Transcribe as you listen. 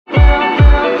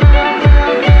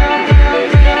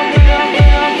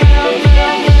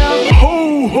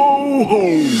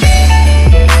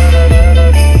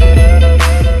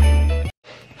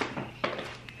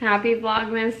Happy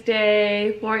Vlogmas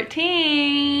Day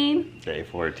 14. Day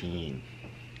 14.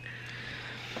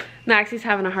 Maxie's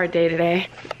having a hard day today.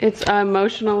 It's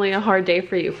emotionally a hard day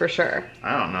for you for sure.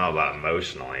 I don't know about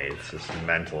emotionally, it's just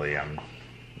mentally I don't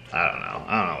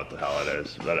know what the hell it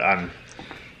is, but I don't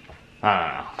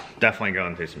know, definitely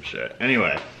going through some shit.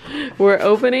 Anyway. We're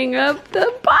opening up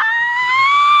the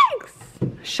box!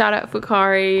 Shout out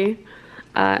Fukari.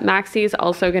 Maxie's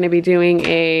also gonna be doing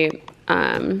a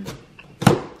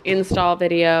install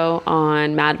video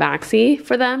on MadMaxy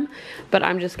for them, but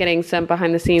I'm just getting some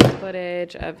behind the scenes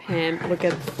footage of him. Look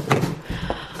at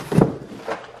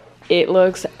it,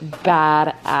 looks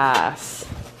badass.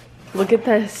 Look at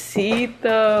the seat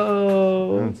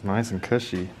though. Oh, it's nice and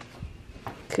cushy.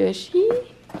 Cushy?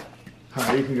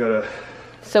 Alright, you can go to...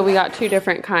 So we got two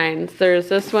different kinds. There's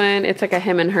this one, it's like a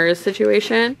him and hers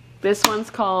situation. This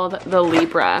one's called the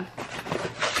Libra.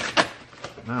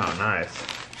 Oh, nice.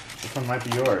 This one might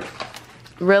be yours.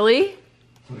 Really?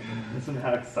 Listen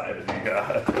how excited you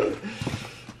got.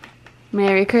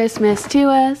 Merry Christmas to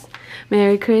us.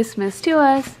 Merry Christmas to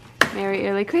us. Merry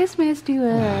early Christmas to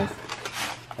us.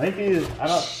 I think he's... I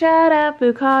don't... Shut up,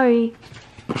 Bukari.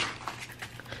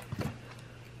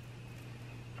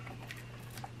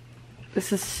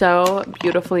 This is so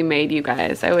beautifully made, you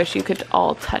guys. I wish you could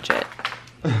all touch it.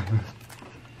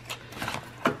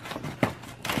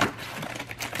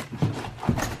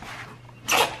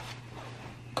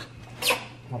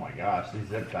 Oh my gosh, these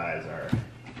zip ties are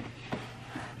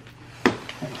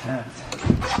intense.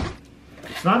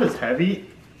 It's not as heavy.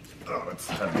 Oh, it's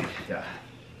heavy, yeah.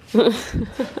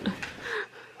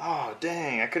 Oh,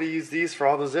 dang, I could have used these for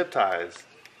all the zip ties.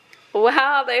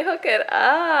 Wow, they hook it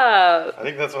up. I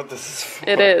think that's what this is for.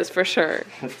 It is, for sure.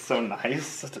 It's so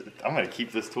nice. I'm gonna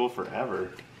keep this tool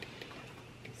forever.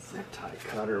 Zip tie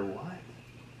cutter, what?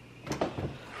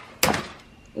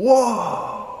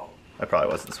 Whoa! I probably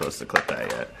wasn't supposed to clip that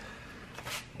yet.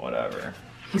 Whatever.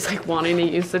 He's like wanting to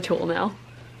use the tool now.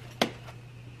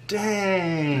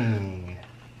 Dang!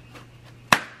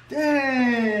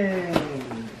 Dang!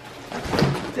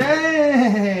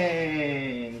 Dang!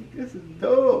 This is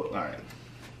dope! Alright.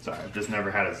 Sorry, I've just never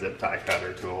had a zip tie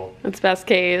cutter tool. It's best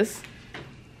case.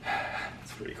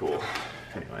 It's pretty cool.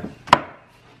 Anyway.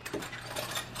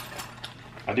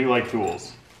 I do like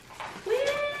tools.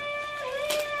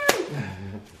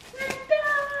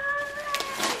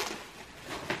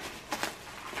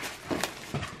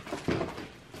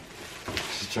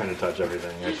 She's trying to touch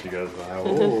everything as she goes by.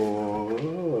 Oh,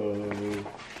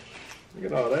 look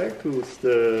at all that cool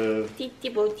stuff.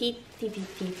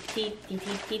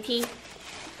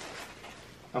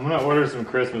 I'm gonna order some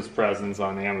Christmas presents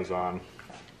on Amazon.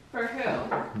 For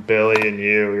who? Billy and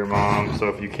you, your mom. So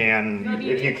if you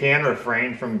can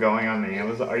refrain from going on the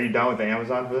Amazon. Are you done with the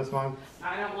Amazon for this month?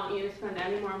 I don't want you to spend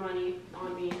any more money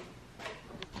on me.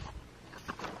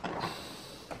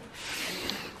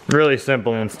 Really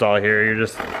simple install here. You're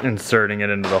just inserting it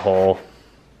into the hole.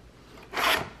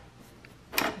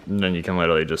 And then you can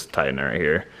literally just tighten it right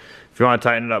here. If you want to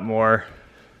tighten it up more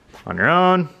on your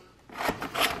own,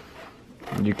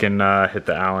 you can hit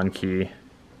the Allen key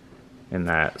in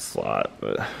that slot,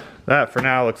 but that for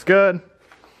now looks good.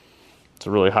 It's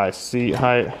a really high seat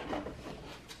height.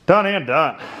 Done and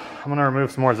done. I'm gonna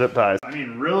remove some more zip ties. I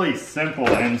mean, really simple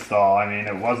install. I mean,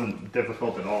 it wasn't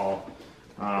difficult at all.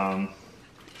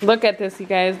 Look at this, you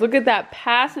guys. Look at that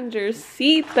passenger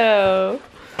seat, though.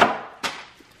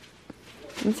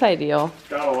 It's ideal.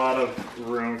 Got a lot of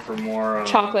room for more.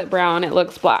 Chocolate brown. It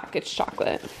looks black. It's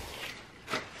chocolate.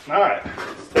 All right,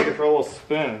 let's take it for a little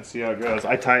spin and see how it goes.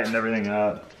 I tightened everything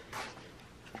up.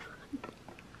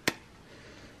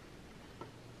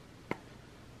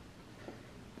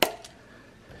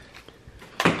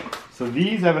 So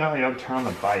these evidently don't turn on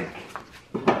the bike.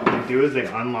 What they do is they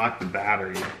unlock the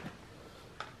battery.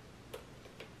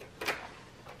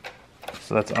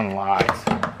 So that's unlocked,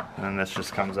 and then this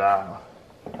just comes out.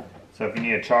 So if you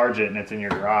need to charge it and it's in your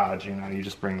garage, you know, you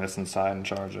just bring this inside and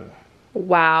charge it.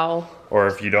 Wow. Or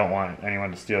if you don't want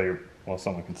anyone to steal your, well,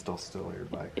 someone can still steal your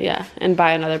bike. Yeah, and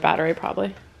buy another battery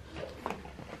probably.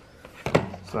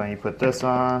 So then you put this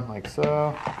on, like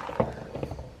so.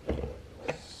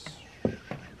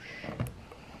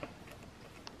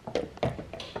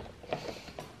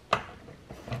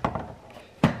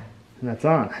 And that's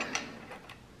on.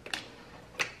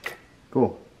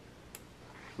 Cool.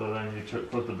 So then you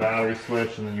flip the battery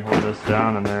switch and then you hold this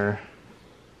down and there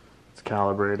it's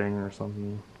calibrating or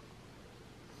something.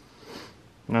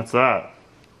 And that's that.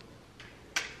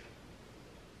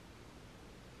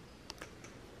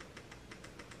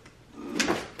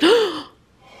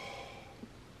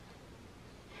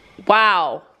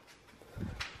 Wow.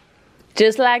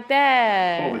 Just like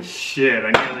that. Holy shit,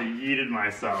 I nearly yeeted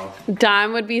myself.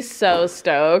 Dime would be so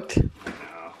stoked.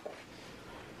 Oh.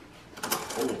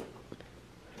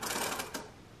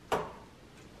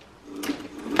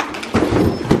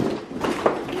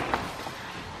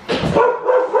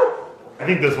 I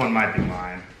think this one might be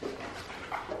mine.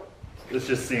 This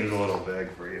just seems a little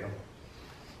big for you.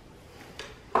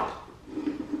 Oh,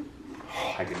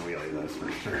 I can wheelie this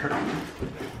for sure.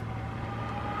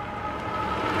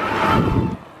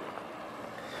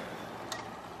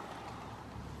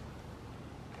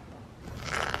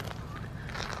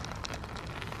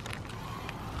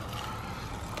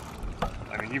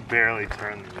 I mean, you barely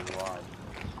turned the vlog.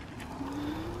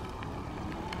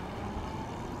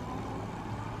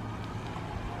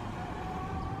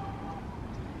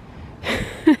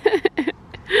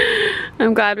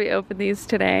 I'm glad we opened these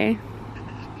today.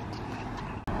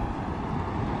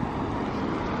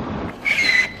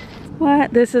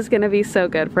 What? This is gonna be so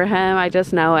good for him. I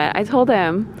just know it. I told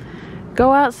him,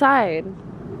 go outside.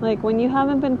 Like when you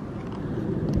haven't been...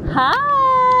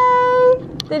 Hi!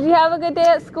 Did you have a good day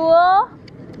at school?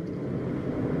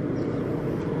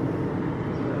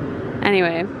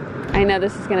 Anyway, I know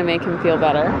this is gonna make him feel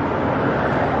better.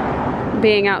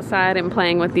 Being outside and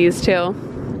playing with these two.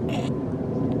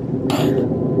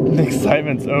 The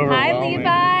excitement's overwhelming.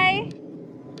 Hi,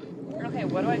 Levi! Okay,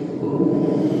 what do I...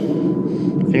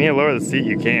 Ooh. If you need to lower the seat,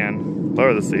 you can.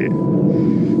 Lower the seat.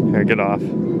 Here, get off.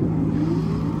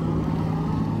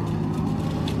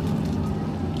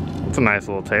 It's a nice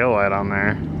little tail light on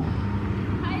there.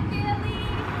 Hi,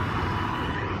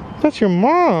 Billy! That's your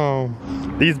mom.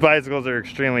 These bicycles are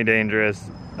extremely dangerous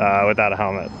without a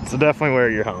helmet. So definitely wear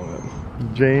your helmet.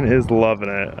 Jane is loving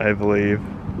it, I believe.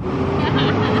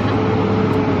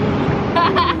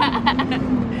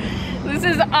 This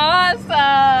is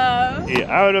awesome! Yeah,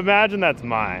 I would imagine that's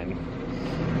mine.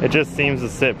 It just seems to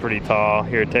sit pretty tall.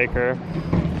 Here, take her.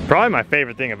 Probably my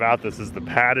favorite thing about this is the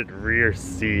padded rear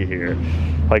seat here.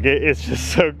 Like it's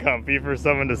just so comfy for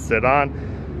someone to sit on.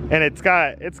 And it's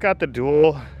got the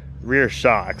dual rear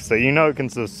shocks, so you know it can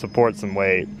support some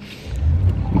weight.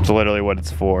 It's literally what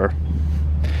it's for.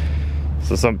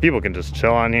 So some people can just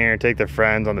chill on here, take their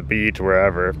friends on the beach,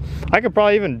 wherever. I could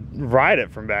probably even ride it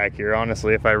from back here,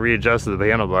 honestly, if I readjusted the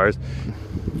handlebars.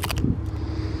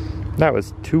 That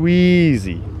was too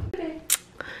easy.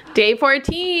 Day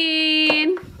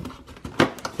 14.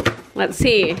 Let's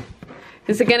see.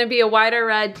 Is it gonna be a white or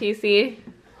red, TC?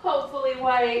 Hopefully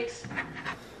white.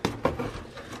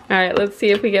 All right, let's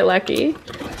see if we get lucky.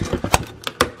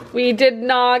 We did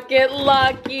not get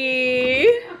lucky.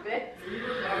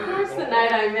 That's the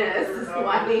night I missed. Is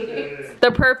white.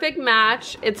 The perfect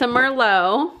match. It's a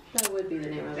Merlot. That would be the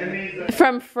name of it.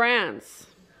 From France.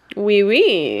 Oui,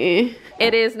 oui.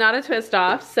 It is not a twist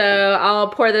off, so I'll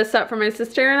pour this up for my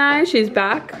sister and I. She's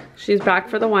back. She's back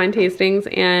for the wine tastings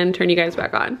and turn you guys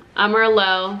back on. A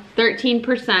Merlot,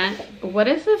 13%. What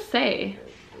does this say?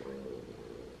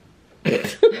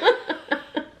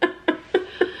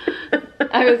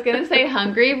 I was gonna say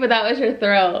hungry, but that was your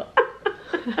throat.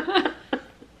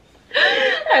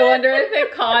 I wonder if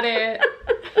it caught it.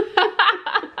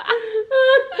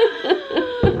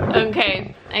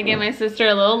 Okay, I gave my sister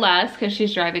a little less because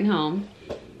she's driving home.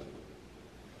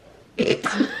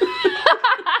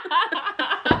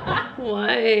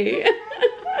 Why?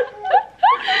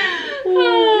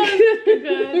 Oh,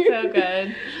 good, so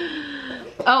good.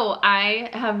 Oh, I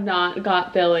have not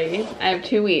got Billy. I have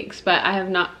 2 weeks, but I have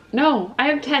not, no, I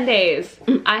have 10 days.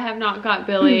 I have not got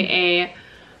Billy a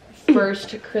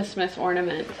first Christmas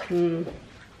ornament.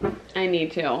 I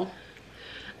need to.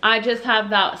 I just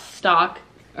have that stock,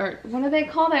 or what are they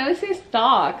called? I always say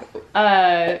stock.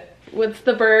 What's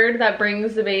the bird that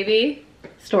brings the baby?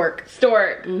 Stork.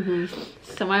 Stork.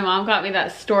 So my mom got me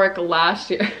that stork last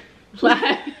year.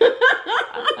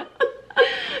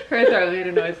 Her throat made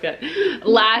a noise good.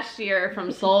 Last year from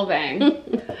Solvang.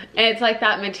 And it's like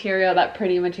that material, that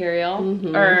pretty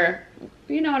material. Or,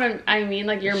 you know what I mean?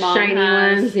 Like your mom Shiny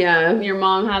has. ones, yeah. Your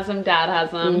mom has them, dad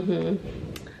has them.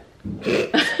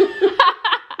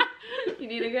 You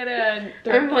need to get a...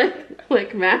 I'm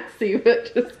like Maxie,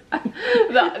 but just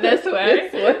this way.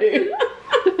 this way.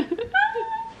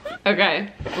 Okay,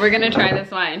 we're gonna try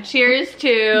this wine. Cheers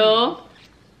to...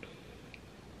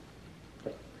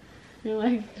 You're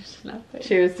like, there's nothing.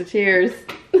 Cheers to tears.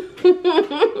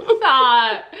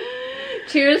 Stop.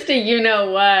 Cheers to you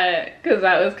know what, because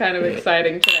that was kind of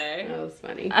exciting today. That was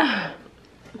funny.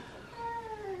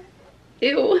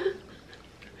 Ew.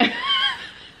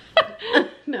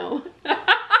 No.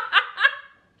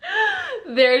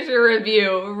 There's your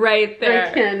review right there.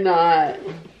 I cannot.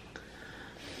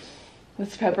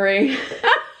 It's peppery.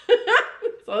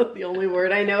 That's the only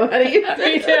word I know how to use.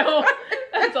 Me too.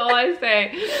 That's all I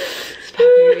say. It's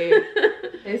peppery.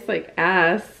 Tastes like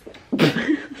ass.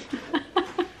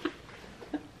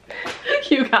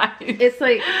 You guys. It's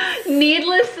like,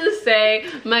 needless to say,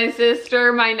 my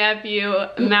sister, my nephew,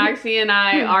 Maxie, and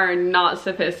I are not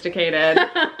sophisticated.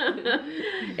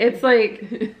 it's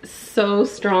like so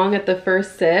strong at the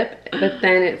first sip, but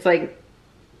then it's like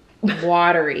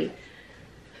watery.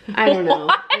 I don't know.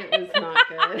 What? It was not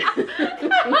good.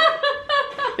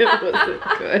 It wasn't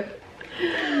good.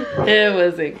 It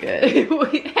wasn't good.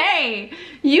 Hey,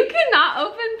 you cannot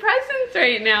open presents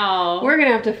right now. We're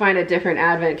gonna have to find a different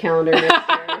advent calendar next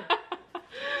year.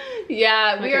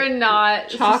 Yeah, Like we are not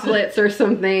chocolates or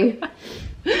something.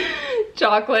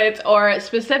 chocolates or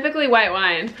specifically white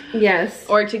wine. Yes.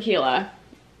 Or tequila.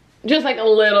 Just like a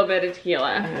little bit of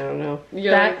tequila. I don't know.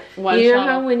 You're like one you know shot.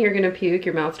 how when you're gonna puke,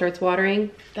 your mouth starts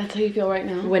watering? That's how you feel right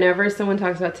now? Whenever someone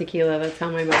talks about tequila, that's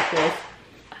how my mouth feels.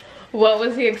 What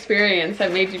was the experience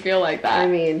that made you feel like that? I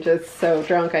mean, just so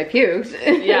drunk I puked.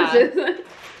 Yeah.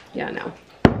 Yeah, no.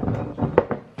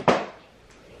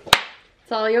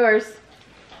 It's all yours.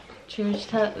 Cheers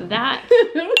to that.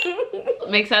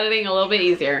 Makes editing a little bit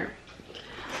easier.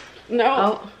 No.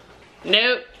 Oh.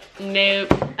 Nope.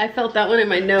 Nope. I felt that one in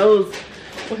my nose.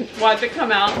 Watch it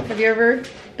come out. Have you ever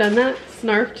done that?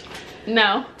 Snarfed?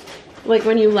 No. Like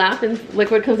when you laugh and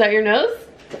liquid comes out your nose?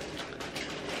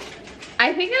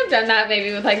 I think I've done that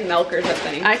maybe with like milk or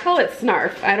something. I call it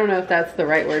snarf. I don't know if that's the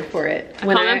right word for it.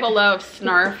 Comment below if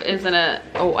snarf isn't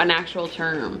an actual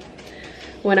term.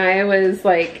 When I was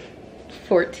like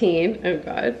 14, oh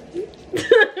God.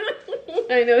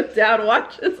 I know Dad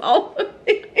watches all of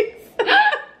these.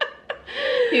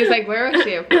 He's like, where was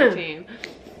she at 14?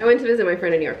 I went to visit my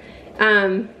friend in New York.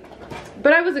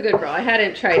 But I was a good girl. I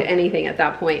hadn't tried anything at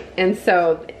that point. And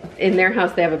so in their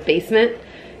house, they have a basement.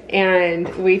 And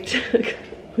we took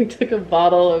a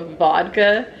bottle of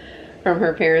vodka from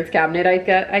her parents' cabinet, I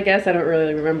guess. I don't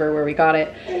really remember where we got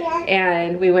it.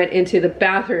 And we went into the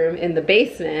bathroom in the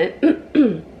basement.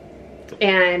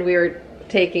 And we were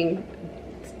taking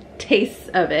tastes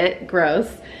of it. Gross.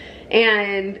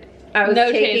 And I was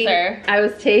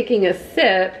taking a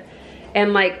sip,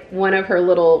 and like one of her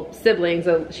little siblings,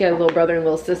 she had a little brother and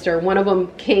little sister, one of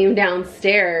them came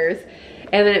downstairs,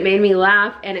 and then it made me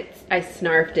laugh, and I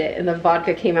snarfed it, and the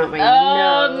vodka came out my nose.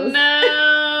 Oh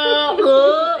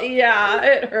no! Yeah,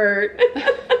 it hurt.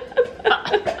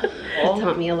 It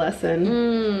taught me a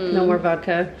lesson. No more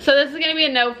vodka. So this is gonna be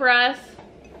a no for us.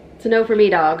 It's a no for me,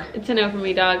 dog. It's a no for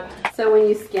me, dog. So when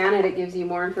you scan it, it gives you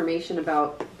more information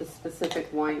about the specific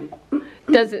wine.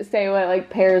 Does it say what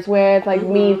like pairs with like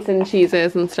meats and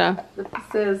cheeses and stuff? It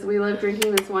says, we love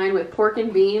drinking this wine with pork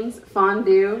and beans,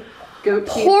 fondue, goat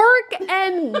cheese. Pork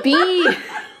and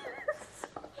beef.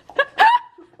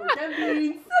 Pork and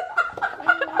beans.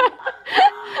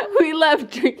 We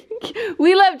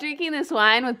love drinking this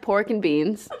wine with pork and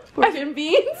beans. Pork and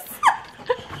beans?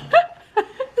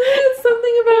 It's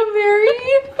something about Mary.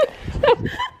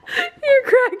 You're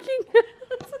cracking up.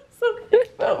 Something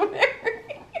about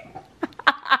Mary.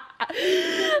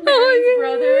 Mary's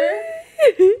brother.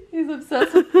 He's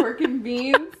obsessed with pork and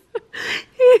beans.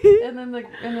 And then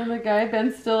the guy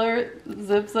Ben Stiller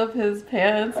zips up his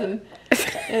pants and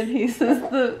he says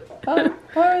how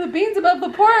are the beans above the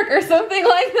pork or something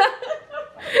like that.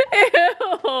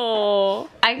 Ew.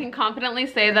 I can confidently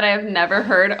say that I have never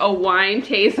heard a wine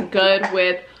taste good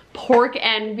with pork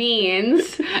and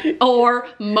beans or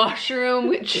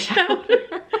mushroom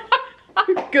chowder.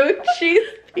 Goat cheese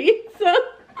pizza.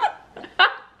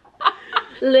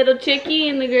 Little chickie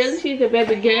and the girl, she's a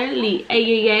baby girlie.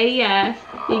 Yeah.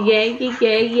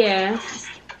 It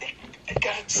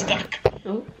got stuck.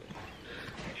 Oh.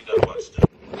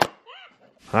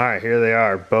 All right, here they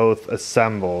are, both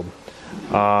assembled.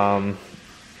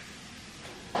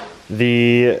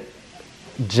 The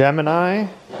Gemini,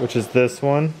 which is this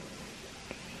one,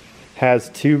 has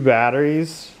 2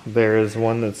 batteries. There's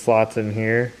one that slots in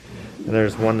here, and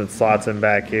there's one that slots in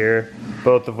back here,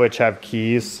 both of which have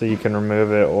keys, so you can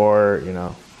remove it or, you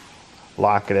know,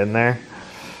 lock it in there.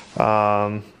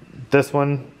 This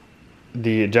one,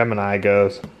 the Gemini,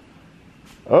 goes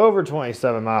over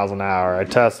 27 miles an hour. I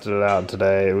tested it out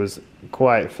today. It was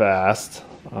quite fast.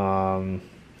 Also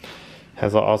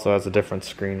has a different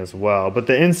screen as well. But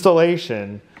the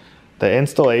installation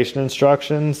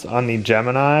instructions on the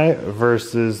Gemini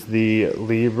versus the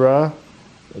Libra,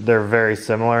 they're very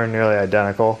similar, nearly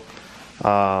identical.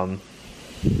 Trying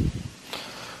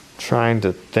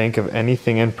to think of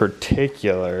anything in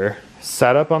particular.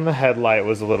 Setup on the headlight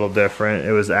was a little different.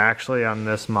 It was actually on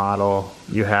this model,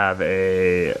 you have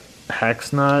a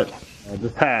hex nut.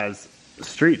 This has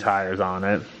street tires on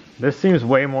it. This seems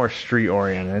way more street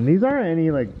oriented, and these aren't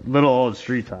any like little old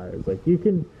street tires. Like you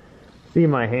can see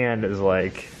my hand is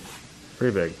like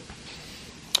pretty big,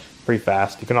 pretty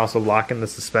fast. You can also lock in the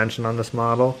suspension on this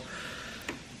model.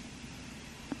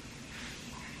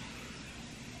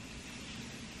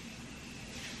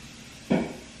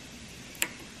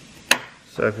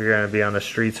 So if you're going to be on the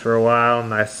streets for a while,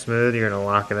 nice smooth, you're going to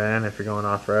lock it in. If you're going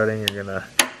off-roading, you're going to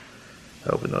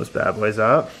open those bad boys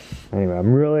up. Anyway,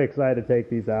 I'm really excited to take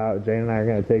these out. Jane and I are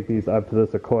going to take these up to the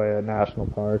Sequoia National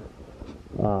Park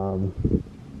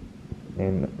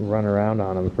and run around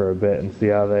on them for a bit and see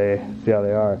how they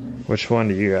are. Which one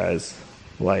do you guys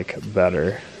like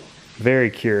better?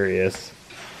 Very curious.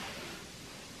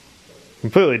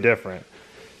 Completely different.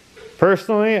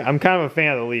 Personally, I'm kind of a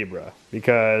fan of the Libra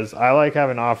because I like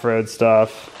having off-road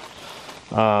stuff,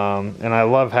 and I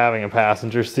love having a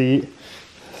passenger seat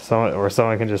where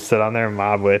someone can just sit on there and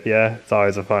mob with you. It's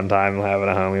always a fun time having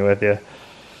a homie with you.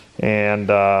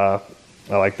 And I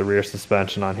like the rear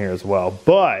suspension on here as well.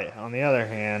 But on the other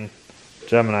hand,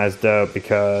 Gemini's dope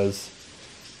because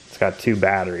it's got 2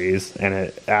 batteries, and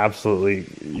it absolutely,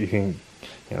 you can,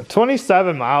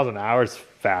 27 miles an hour is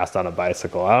fast on a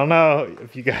bicycle. I don't know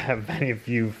if you have many of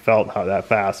you felt how that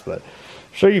fast, but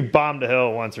I'm sure you've bombed a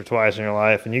hill once or twice in your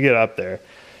life and you get up there.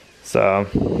 So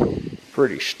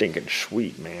pretty stinking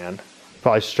sweet, man.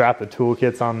 Probably strap the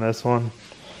toolkits on this one.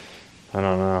 I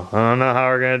don't know how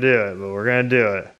we're gonna do it, but we're gonna do it.